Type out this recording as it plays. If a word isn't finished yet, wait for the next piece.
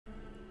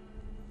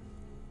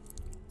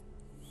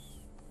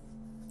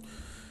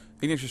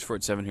Ignatius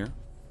Fort 7 here.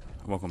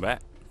 Welcome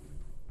back.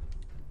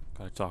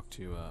 Gotta talk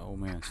to old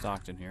man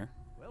Stockton here.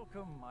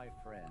 Welcome, my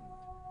friend.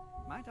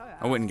 Might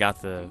I went and got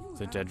ask, the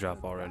do you dead have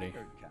drop the already.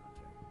 dagger counter?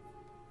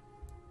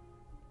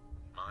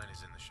 Mine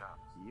is in the shop.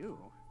 You?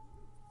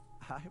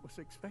 I was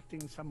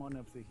expecting someone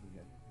of the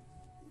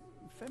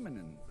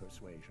feminine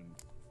persuasion.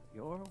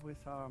 You're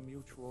with our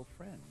mutual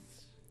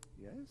friends,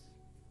 yes?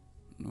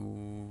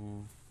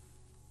 No.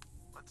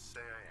 Let's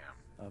say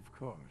I am. Of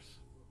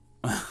course.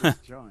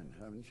 Just joined,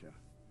 haven't you?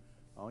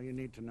 All you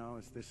need to know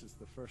is this is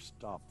the first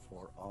stop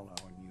for all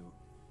our new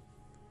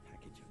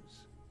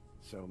packages.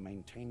 So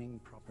maintaining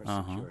proper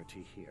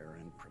security here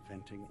and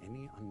preventing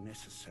any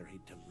unnecessary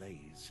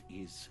delays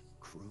is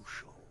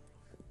crucial.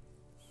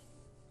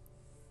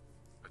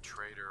 A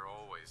trader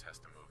always has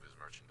to move his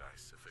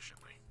merchandise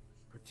efficiently.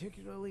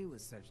 Particularly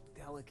with such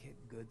delicate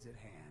goods at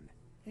hand.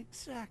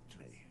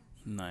 Exactly.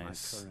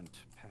 Nice. My current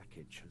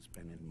package has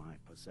been in my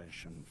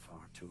possession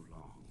far too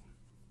long.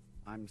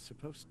 I'm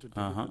supposed to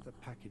deliver the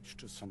package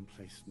to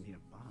someplace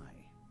nearby,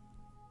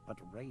 but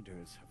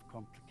raiders have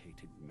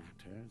complicated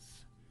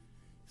matters.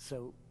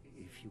 So,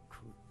 if you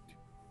could...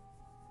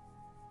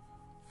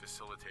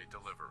 Facilitate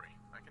delivery.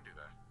 I can do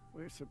that.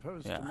 We're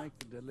supposed to make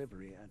the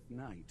delivery at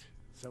night,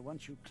 so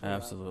once you clear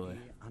out the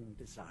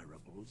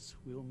undesirables,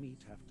 we'll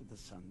meet after the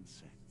sun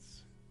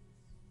sets.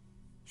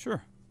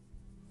 Sure.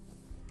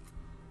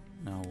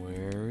 Now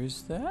where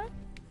is that?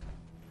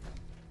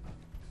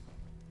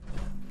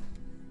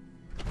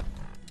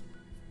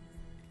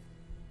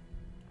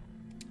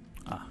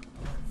 Ah,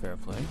 fair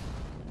play.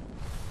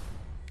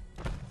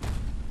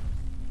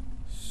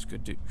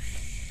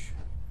 Skadoosh.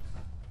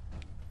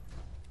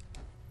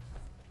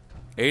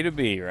 A to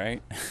B,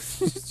 right?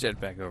 Just jet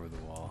back over the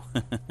wall.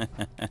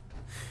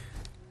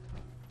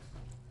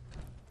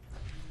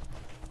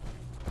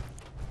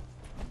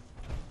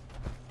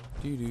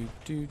 Do do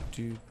do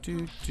do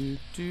do do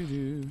do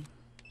do.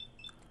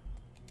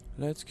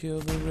 Let's kill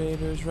the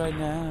raiders right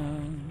now.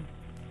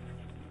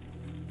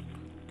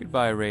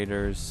 Goodbye,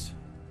 raiders.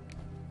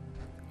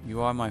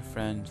 You are, my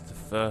friend, the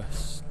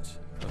first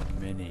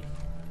of many.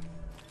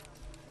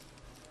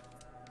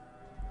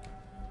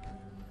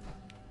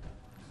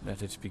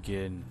 Let it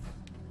begin.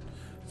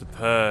 The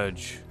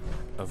purge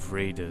of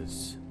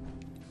raiders.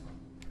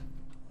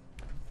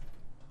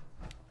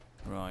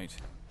 Right.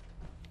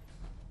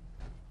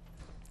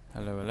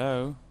 Hello,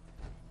 hello.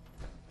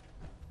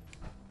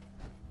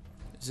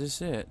 Is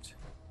this it?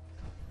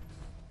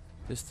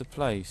 This the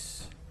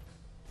place?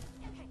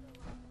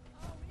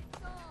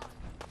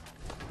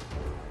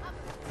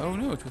 Oh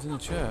no, it's within the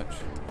church.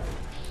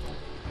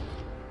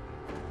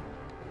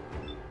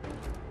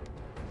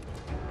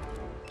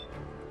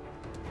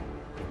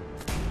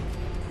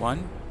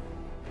 One.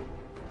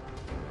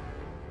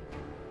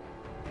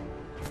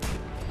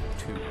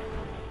 Two.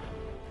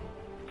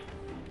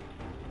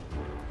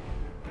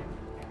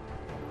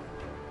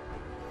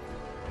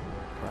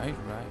 Right.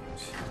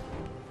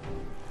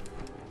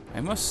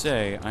 I must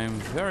say, I am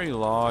very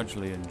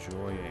largely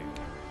enjoying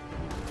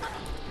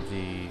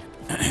the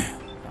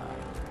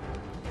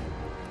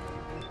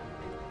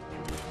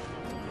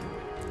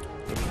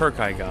perk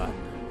I got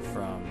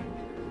from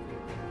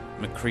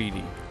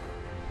McCready.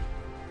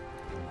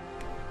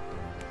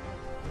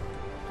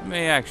 I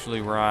may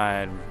actually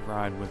ride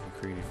with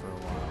McCready for a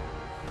while.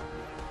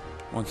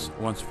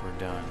 Once we're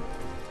done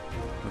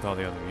with all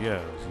the other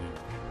yos, you know.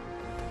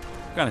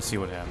 Kind of see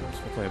what happens.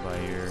 We'll play it by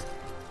ear.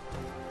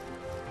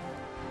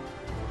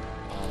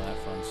 All that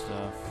fun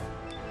stuff.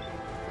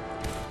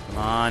 Come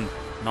on.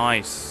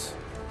 Nice.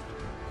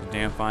 A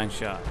damn fine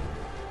shot.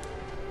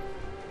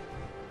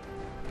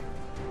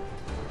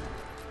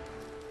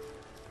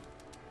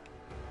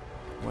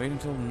 Wait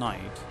until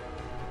night.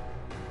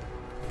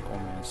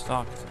 Old man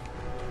Stockton.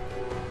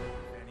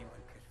 If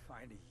anyone could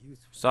find a use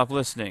for Stop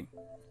listening.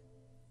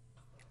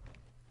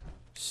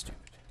 Stupid.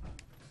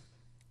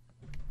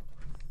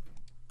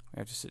 We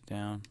have to sit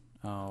down.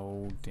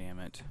 Oh, damn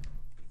it.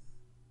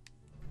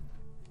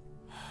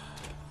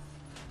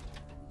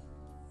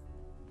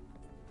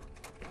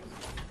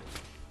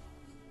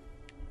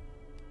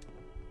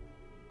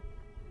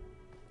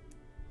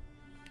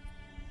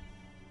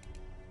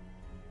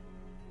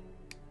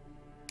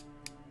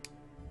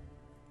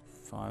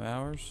 Five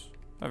hours?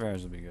 5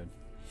 hours will be good.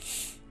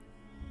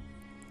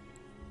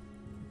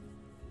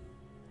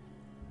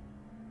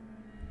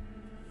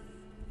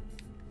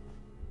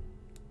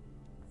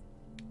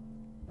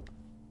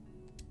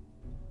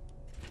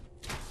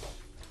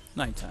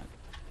 Nighttime.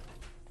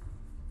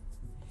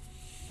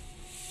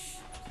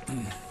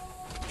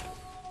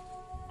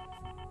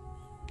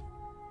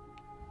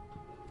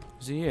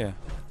 Is he here?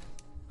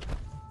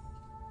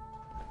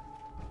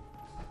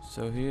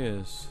 So he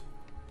is.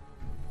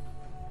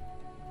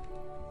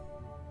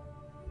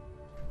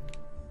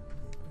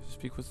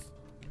 Speak with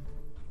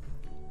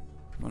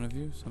one of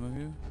you, some of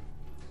you.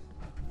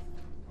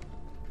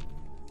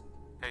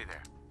 Hey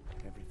there.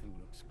 Everything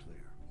looks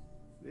clear.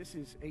 This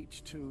is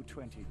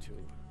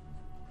H222.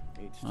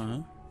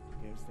 H2.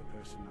 Here's the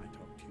person I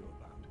talked to you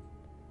about.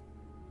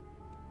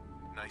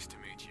 Nice to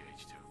meet you,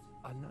 H2.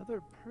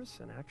 Another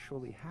person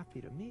actually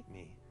happy to meet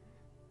me.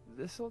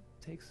 This'll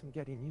take some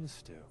getting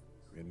used to.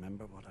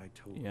 Remember what I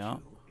told Yeah.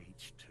 you,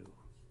 H2.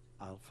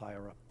 I'll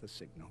fire up the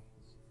signal.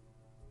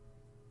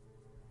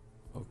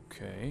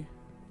 Okay.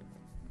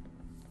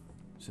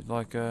 Is it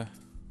like a...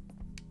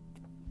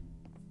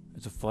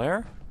 It's a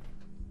flare?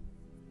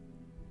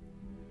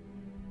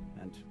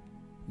 And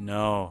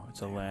No,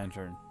 it's a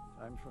lantern.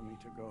 time for me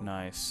to go.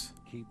 Nice.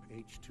 Keep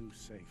H2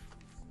 safe.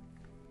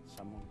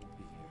 Someone will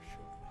be here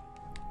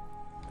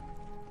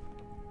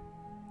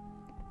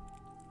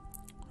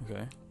shortly.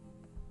 Okay.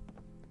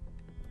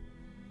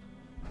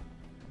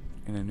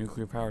 In a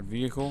nuclear-powered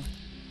vehicle.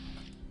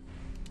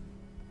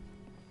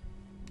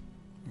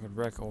 I could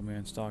wreck old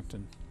man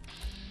Stockton.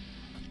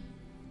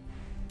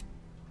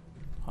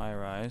 High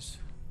rise.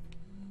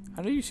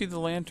 How do you see the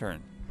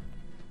lantern?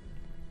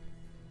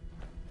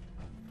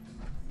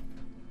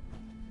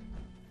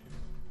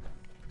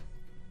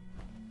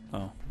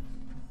 Oh.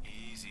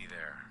 Easy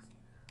there.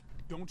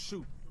 Don't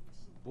shoot.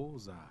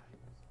 Bullseye,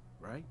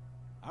 right?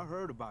 I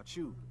heard about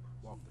you.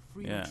 Walked the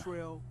Freedom Yeah.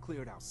 Trail,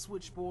 cleared out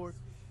Switchboard.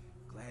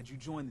 Glad you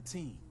joined the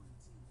team.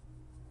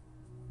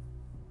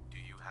 Do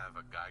you have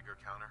a Geiger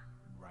counter?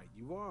 Right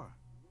you are.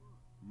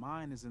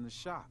 Mine is in the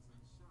shop.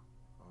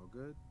 All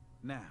good?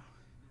 Now,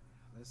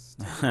 let's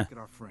take a look at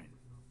our friend.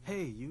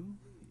 Hey, you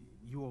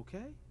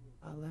okay?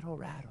 A little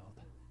rattled,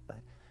 but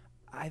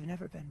I've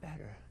never been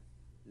better.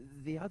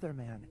 The other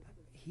man,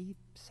 he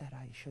said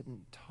I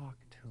shouldn't talk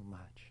too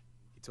much.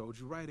 He told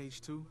you right,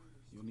 H2.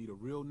 You'll need a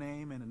real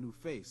name and a new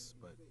face,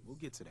 but we'll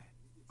get to that.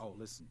 Oh,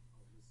 listen.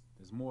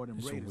 There's more than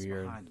It's raiders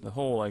weird. behind you. The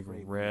whole like Afraid we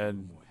need red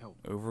more help.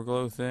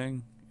 overglow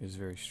thing is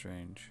very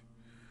strange.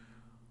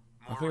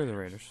 I'll More clear the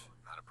raiders.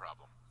 Not a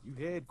problem. You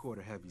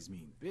headquarter heavies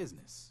mean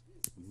business.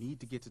 We need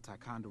to get to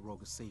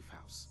Ticonderoga's safe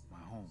house, my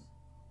home.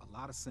 A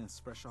lot of sense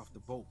fresh off the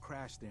boat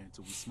crashed there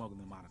until we smuggled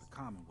them out of the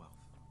Commonwealth.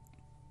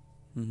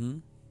 Mm-hmm.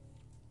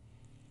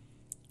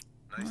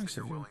 Nice Nice that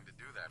you're of you. willing to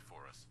do that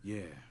for us.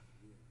 Yeah,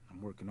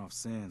 I'm working off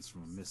sands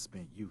from a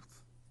misspent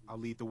youth. I'll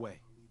lead the way.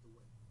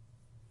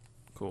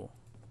 Cool.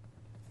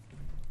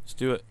 Let's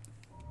do it.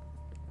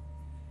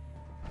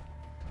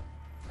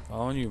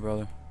 Following you,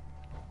 brother.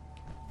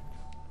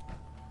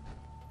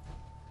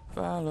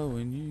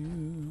 Following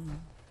you.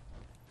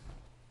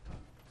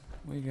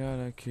 We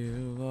gotta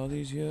kill all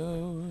these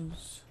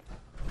yos.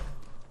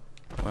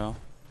 Well,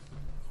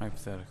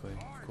 hypothetically,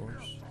 of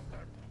course.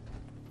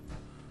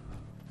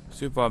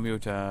 Super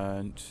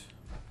mutant.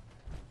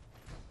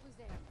 Who's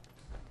there?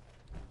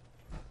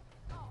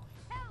 Oh,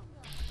 hell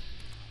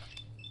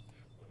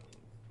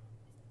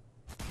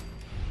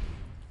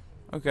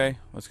no! Okay,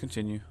 let's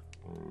continue.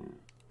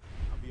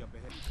 I'll be up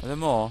ahead. Are there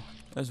more?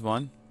 There's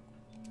one.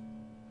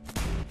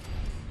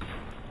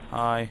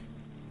 Hi.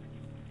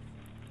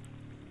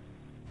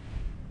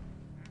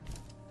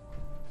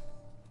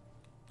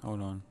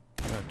 Hold on.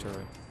 I got a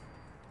turret.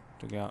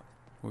 Took out.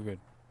 We're good.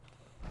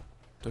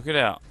 Took it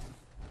out.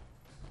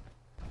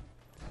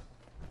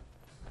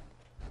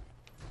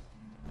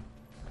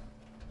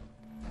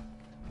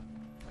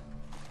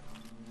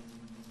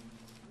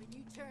 When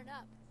you turn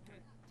up, you're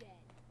dead.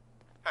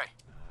 Hey,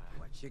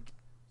 What you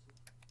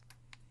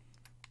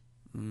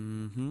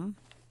Mm-hmm.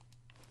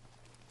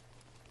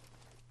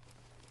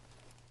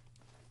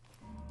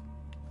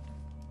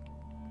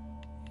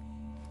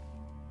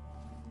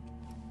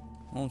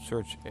 Won't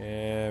search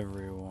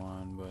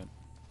everyone, but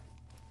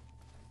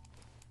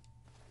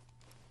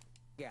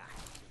Yeah.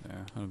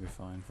 yeah, that'll be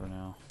fine for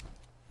now.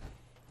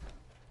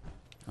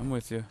 I'm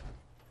with you.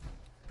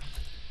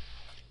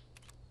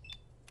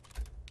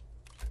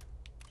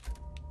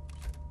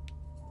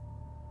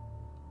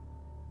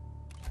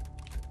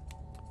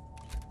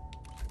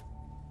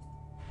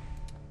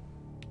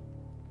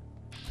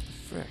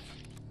 Frick.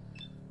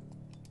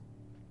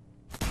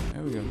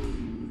 There we go.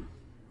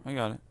 I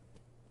got it.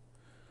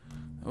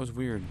 That was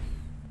weird.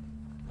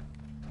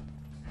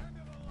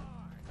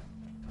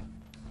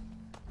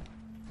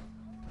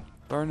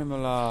 Burn him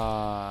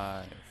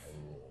alive.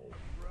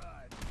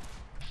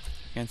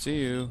 Can't see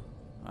you.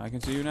 I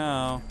can see you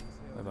now.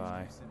 Bye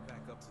bye. Sent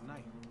back up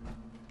tonight.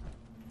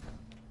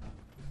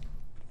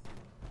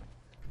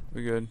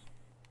 We good.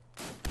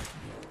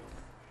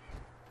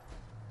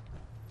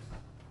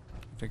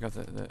 Take out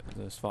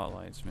the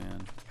spotlights,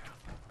 man.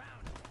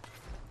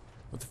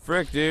 What the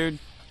frick, dude?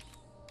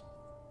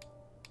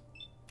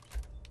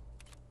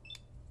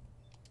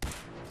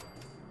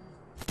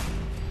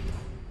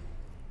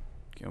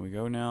 Can we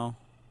go now?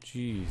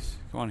 Jeez.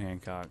 Come on,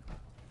 Hancock.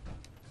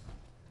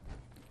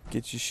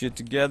 Get your shit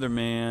together,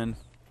 man.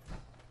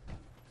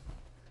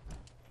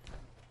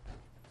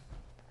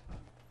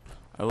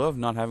 I love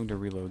not having to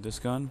reload this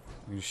gun.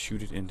 I can just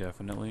shoot it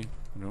indefinitely.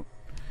 I don't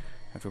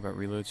have to worry about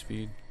reload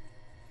speed.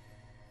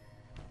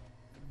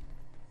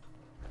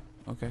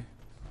 Okay.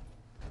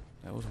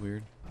 That was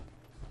weird.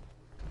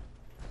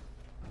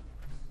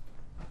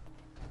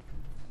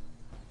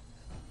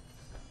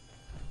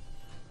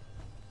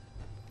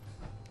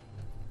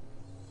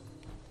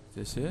 Is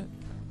this it?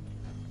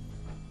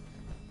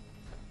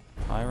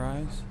 High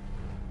rise?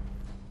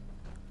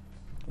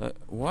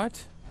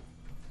 What?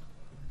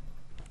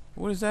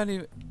 What is that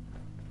even?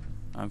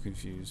 I'm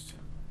confused.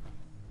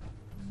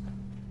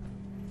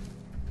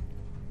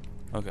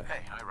 Okay.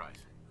 Hey, high rise.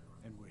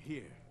 And we're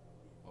here.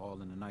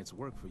 All in a night's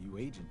work for you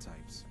agent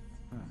types.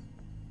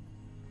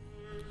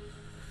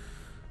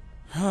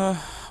 Huh.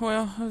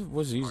 Well, it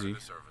was Part easy. of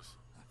the service.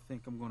 I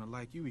think I'm gonna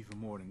like you even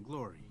more than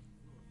Glory.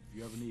 If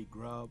you ever need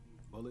grub,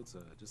 bullets,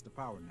 or just a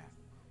power nap,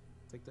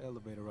 take the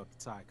elevator up to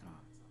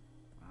Ticon.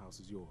 My house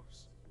is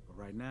yours. But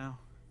right now,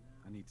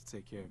 I need to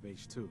take care of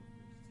H2.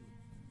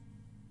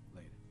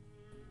 Later.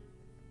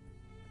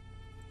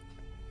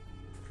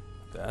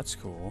 That's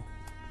cool.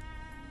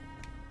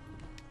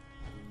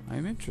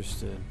 I'm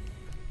interested.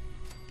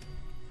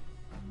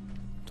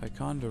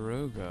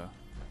 Ticonderoga.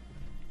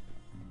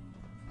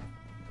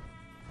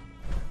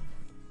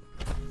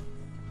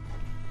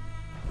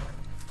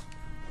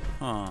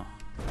 Huh.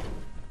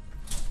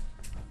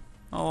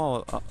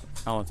 I'll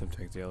let them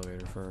take the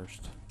elevator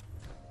first.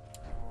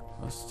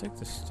 Let's take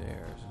the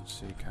stairs and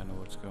see kind of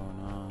what's going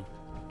on.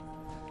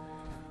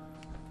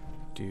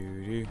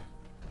 Doo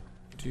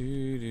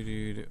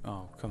doo.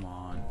 Oh, come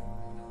on.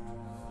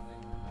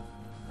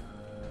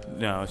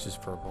 No, it's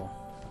just purple.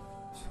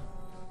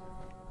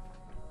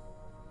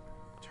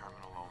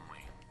 Terminal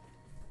only.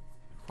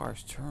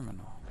 Requires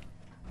terminal.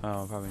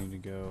 Oh, I probably need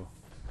to go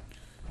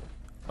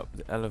up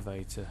the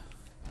elevator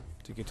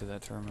to get to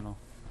that terminal.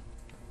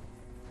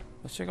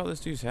 Let's check out this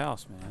dude's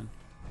house, man.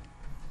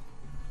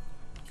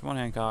 Come on,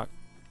 Hancock.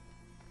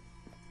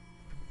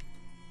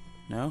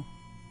 No?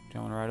 Do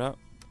you want to ride up?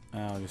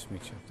 I'll just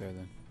meet you up there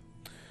then.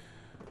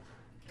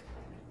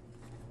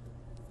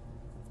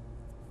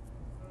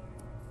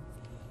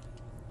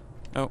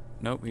 Oh,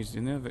 nope, he's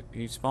in the.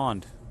 He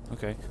spawned.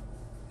 Okay.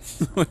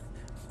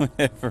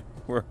 Whatever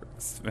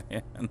works,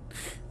 man.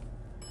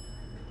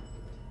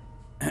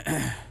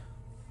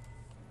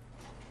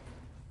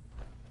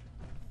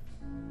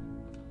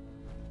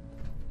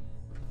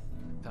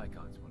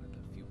 Ticon's one of the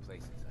few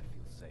places I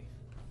feel safe.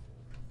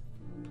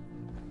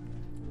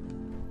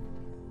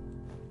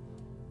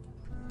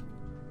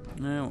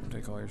 No, I won't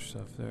take all your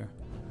stuff there.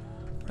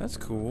 That's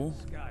cool.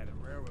 Sky, the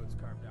railroad's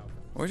carved out.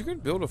 Or you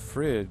could build a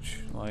fridge.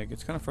 Like,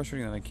 it's kind of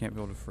frustrating that I can't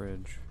build a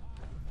fridge.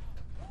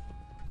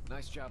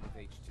 Nice job with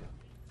H2.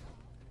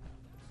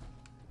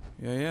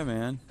 Yeah,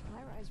 man.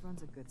 High-rise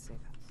runs a good safe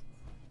house.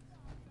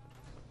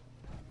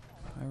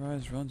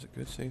 High-rise runs a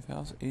good safe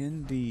house.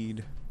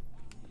 Indeed.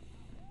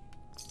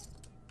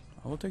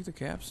 I will take the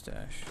cap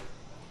stash.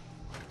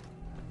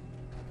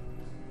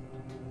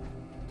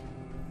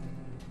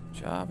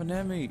 Job and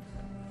that meat.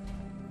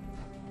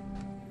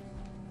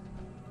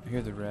 I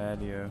hear the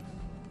radio.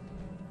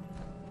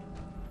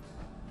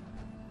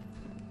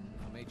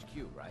 From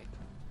HQ, right?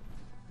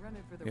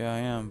 Running for the Yeah, I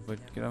am, railroad, but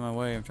yeah. get out of my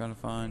way. I'm trying to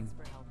find.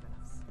 Thanks for helping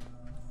us.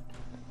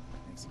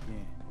 Thanks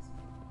again.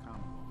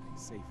 Commonwealth ain't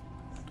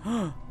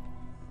safe.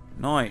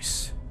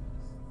 Nice.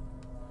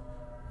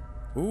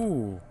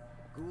 Ooh.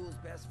 Ghoul's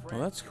best friend.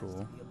 Well, that's tends cool.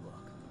 to be a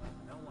book.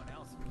 No one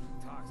else really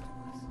talks to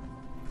us.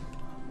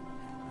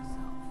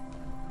 Myself.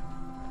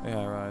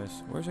 Yeah,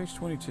 Rise. Where's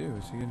H22?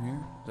 Is he in here?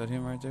 Is that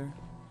him right there?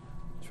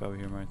 It's probably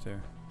him right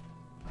there.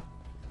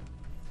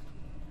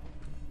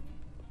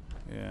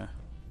 Yeah.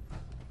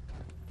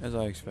 As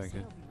I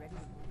expected. They'll be ready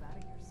to move out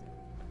of here soon.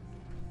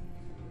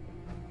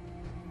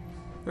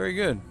 Very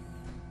good.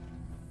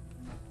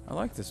 I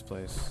like this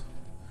place.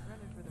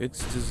 Running for the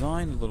It's railroad.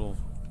 designed a little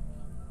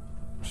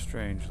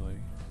strangely,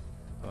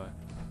 but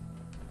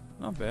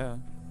not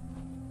bad.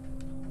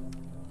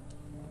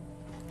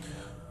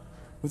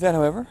 With that,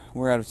 however,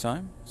 we're out of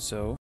time,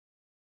 so